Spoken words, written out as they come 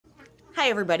Hi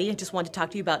everybody, I just wanted to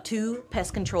talk to you about two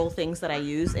pest control things that I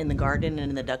use in the garden and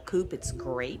in the duck coop. It's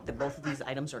great. Both of these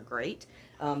items are great.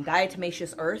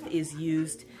 Diatomaceous Earth is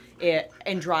used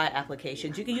in dry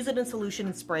applications. You can use it in solution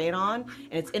and spray it on,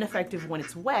 and it's ineffective when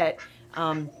it's wet.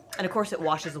 And of course it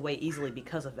washes away easily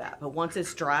because of that. But once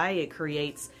it's dry, it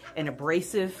creates an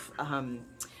abrasive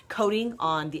coating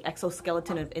on the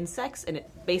exoskeleton of insects, and it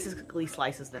basically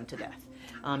slices them to death.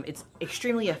 It's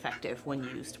extremely effective when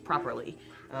used properly,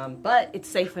 but it's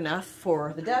safe enough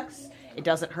for the ducks. It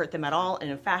doesn't hurt them at all,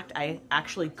 and in fact, I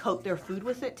actually coat their food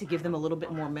with it to give them a little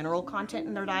bit more mineral content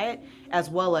in their diet, as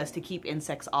well as to keep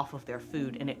insects off of their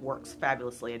food, and it works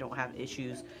fabulously. I don't have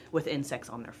issues with insects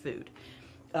on their food.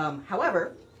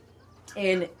 However,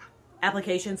 in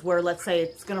applications where, let's say,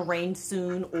 it's going to rain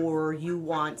soon, or you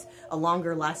want a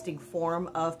longer lasting form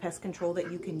of pest control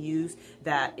that you can use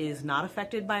that is not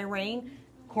affected by rain,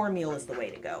 cornmeal is the way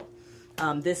to go.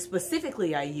 This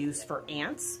specifically I use for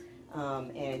ants,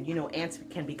 and you know, ants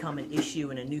can become an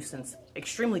issue and a nuisance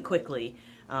extremely quickly,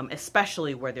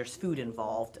 especially where there's food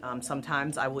involved.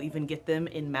 Sometimes I will even get them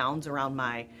in mounds around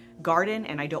my garden,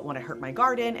 and I don't want to hurt my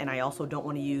garden, and I also don't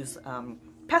want to use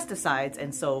pesticides,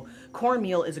 and so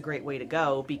cornmeal is a great way to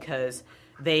go because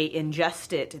they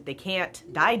ingest it, they can't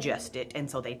digest it, and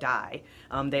so they die.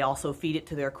 They also feed it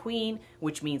to their queen,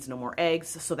 which means no more eggs,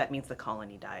 so that means the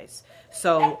colony dies.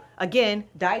 So again,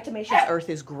 Diatomaceous Earth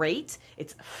is great,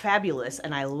 it's fabulous,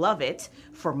 and I love it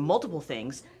for multiple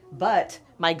things, but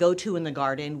my go-to in the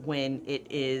garden when it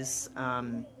is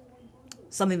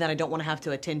something that I don't want to have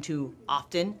to attend to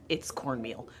often, it's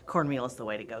cornmeal. Cornmeal is the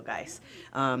way to go, guys.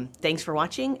 Thanks for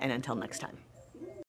watching, and until next time.